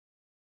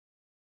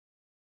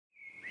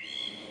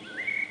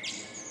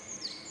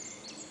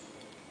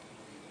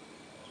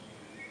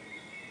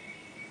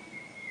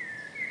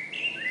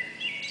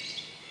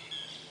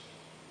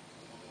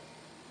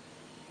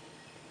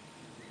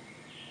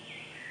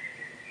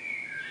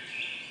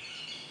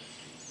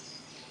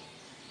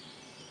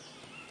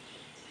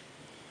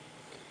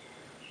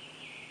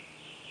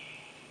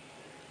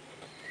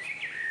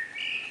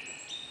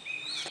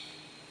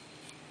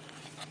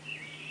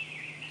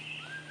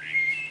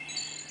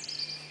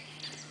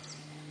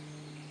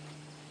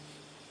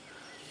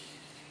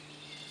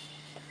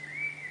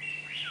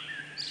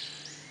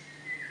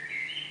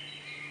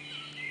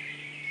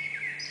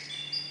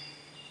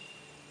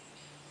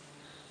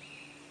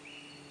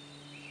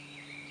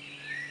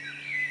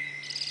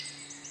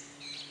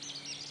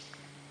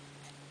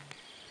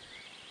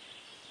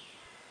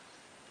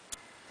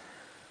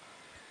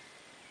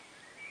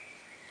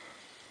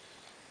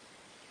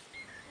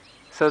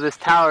So this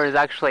tower is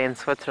actually in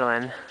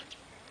Switzerland,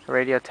 a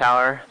radio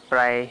tower, but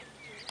I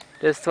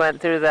just went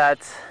through that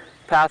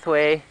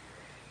pathway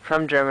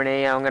from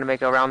Germany. I'm going to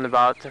make a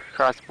roundabout to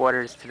cross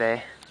borders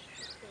today.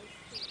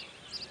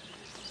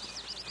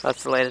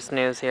 That's the latest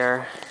news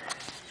here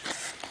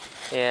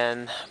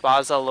in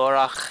Basel,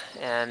 Lörrach,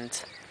 and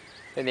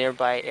the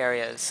nearby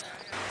areas.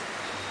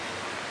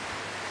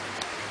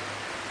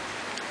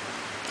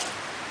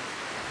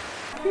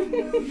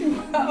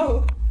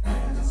 Wow.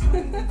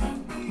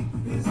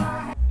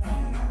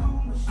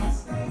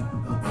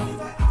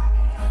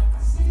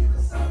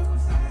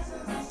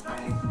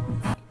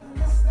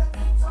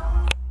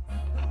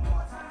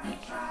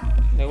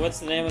 Hey, what's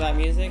the name of that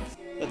music?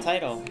 The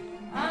title?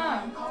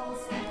 Ah.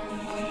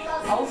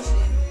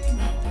 Aufstehen.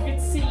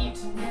 It's seat.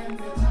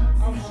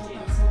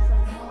 Aufstehen.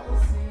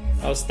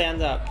 Oh,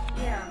 stand up.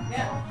 Yeah.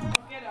 Yeah.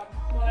 Get up.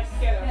 More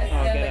like get up.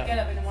 Oh, get up. Get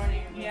up in the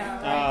morning.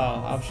 Yeah.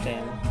 Oh,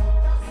 aufstehen.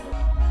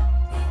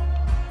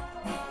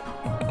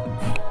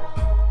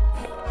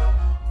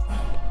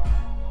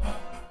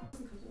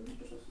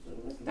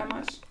 That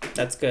much?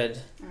 That's good.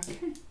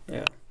 Okay.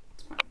 Yeah.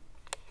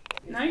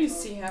 Now you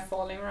see hair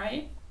falling,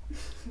 right?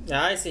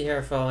 Yeah, I see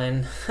hair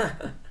falling.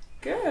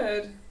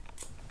 Good.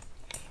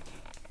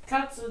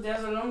 Katze, der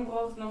Salon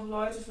braucht noch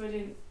Leute für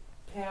den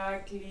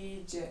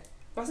Perklidje.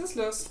 Was ist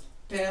los?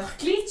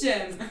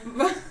 Perklidjen!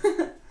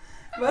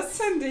 Was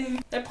ist denn Ding?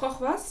 Der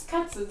braucht was?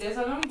 Katze, der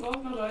Salon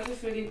braucht noch Leute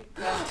für den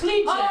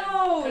Perklidjen.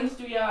 Oh!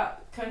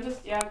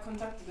 Könntest ja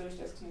Kontakte durch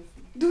das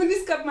knüpfen. Du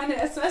liest gerade meine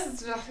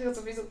SMS. Ich dachte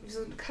so wie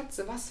so eine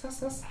Katze. Was?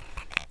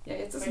 Ja,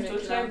 jetzt ist Soll mir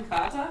ich klar. durchschreiben,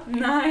 Kater?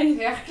 Nein.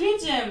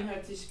 Perklidjen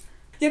hört sich.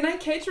 Ja, nein,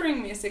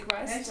 Catering-mäßig,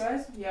 weißt Ja, ich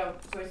weiß. Ja,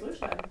 soll ich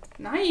durchschreiben?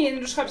 Nein,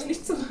 du schreibst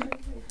nicht zurück.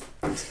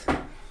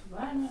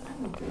 Nein.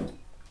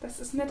 Das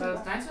ist nett. War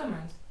das deins oder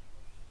meins?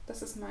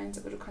 Das ist meins,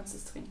 aber du kannst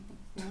es trinken.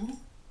 Mhm.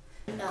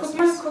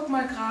 Guck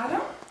mal gerade.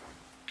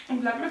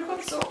 Und bleib mal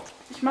kurz so.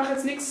 Ich mache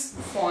jetzt nichts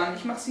vorn.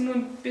 Ich mache sie nur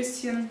ein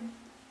bisschen.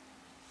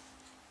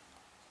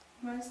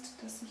 Weißt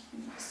du, dass ich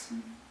ein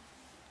bisschen.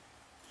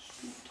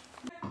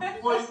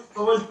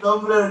 ¿Cómo es el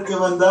nombre que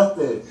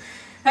mandaste?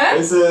 ¿Eh?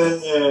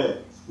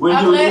 Ese. When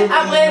you live in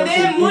Aprende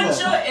Argentina.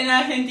 mucho en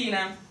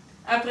Argentina.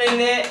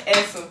 Aprende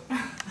eso.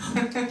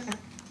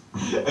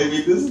 Ay,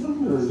 ¿viste ese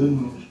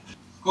nombre?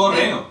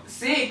 Correo.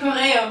 Sí,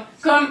 correo.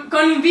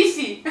 Con un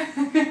bici. ¿Por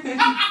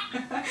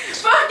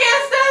qué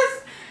estás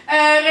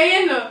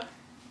riendo?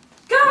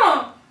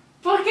 ¿Cómo?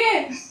 ¿Por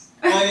qué?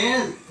 Está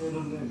bien.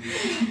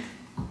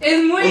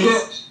 Es muy...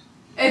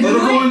 Es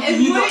muy...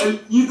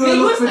 Me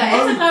gusta,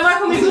 ese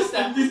trabajo me gusta.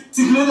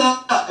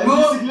 Bicicleta.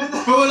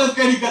 Como las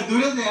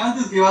caricaturas de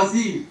antes que va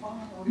así.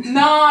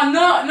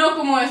 No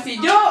como así.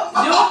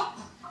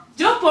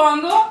 Yo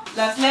pongo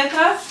las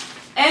letras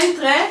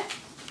entre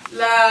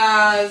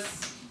las...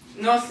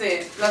 No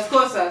sé, las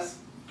cosas.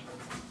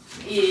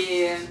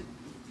 Y...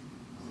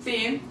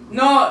 Sí,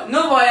 no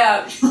voy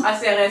a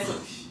hacer eso.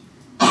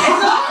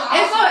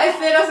 Eso es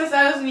de los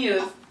Estados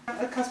Unidos.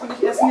 Kasper und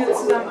ich essen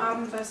jetzt zusammen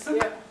Abend, weißt du?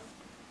 Ja.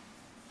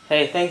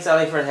 Hey, thanks,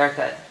 Ellie, for the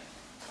haircut.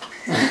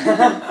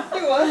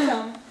 You're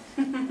welcome.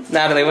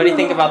 Natalie, what do you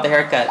think about the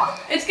haircut?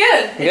 It's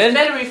good. Good? It's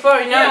better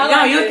before. Yeah, I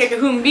Now like you look like a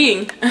human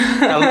being.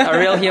 A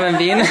real human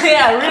being?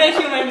 Yeah, really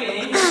human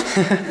being.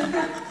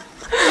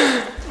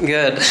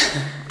 Good.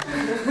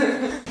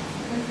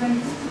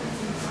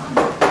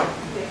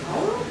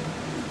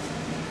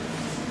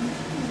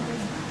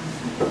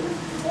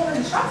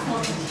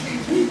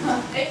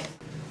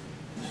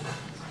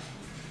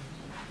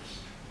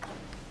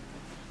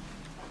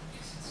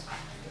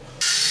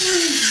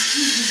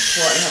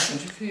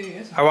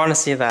 I want to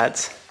see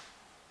that.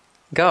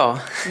 Go.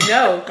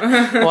 No.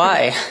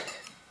 Why?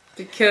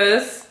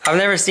 Because I've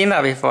never seen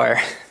that before.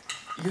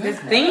 this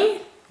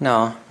thingy?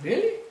 No.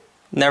 Really?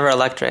 Never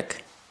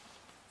electric.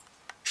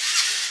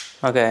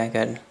 Okay,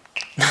 good.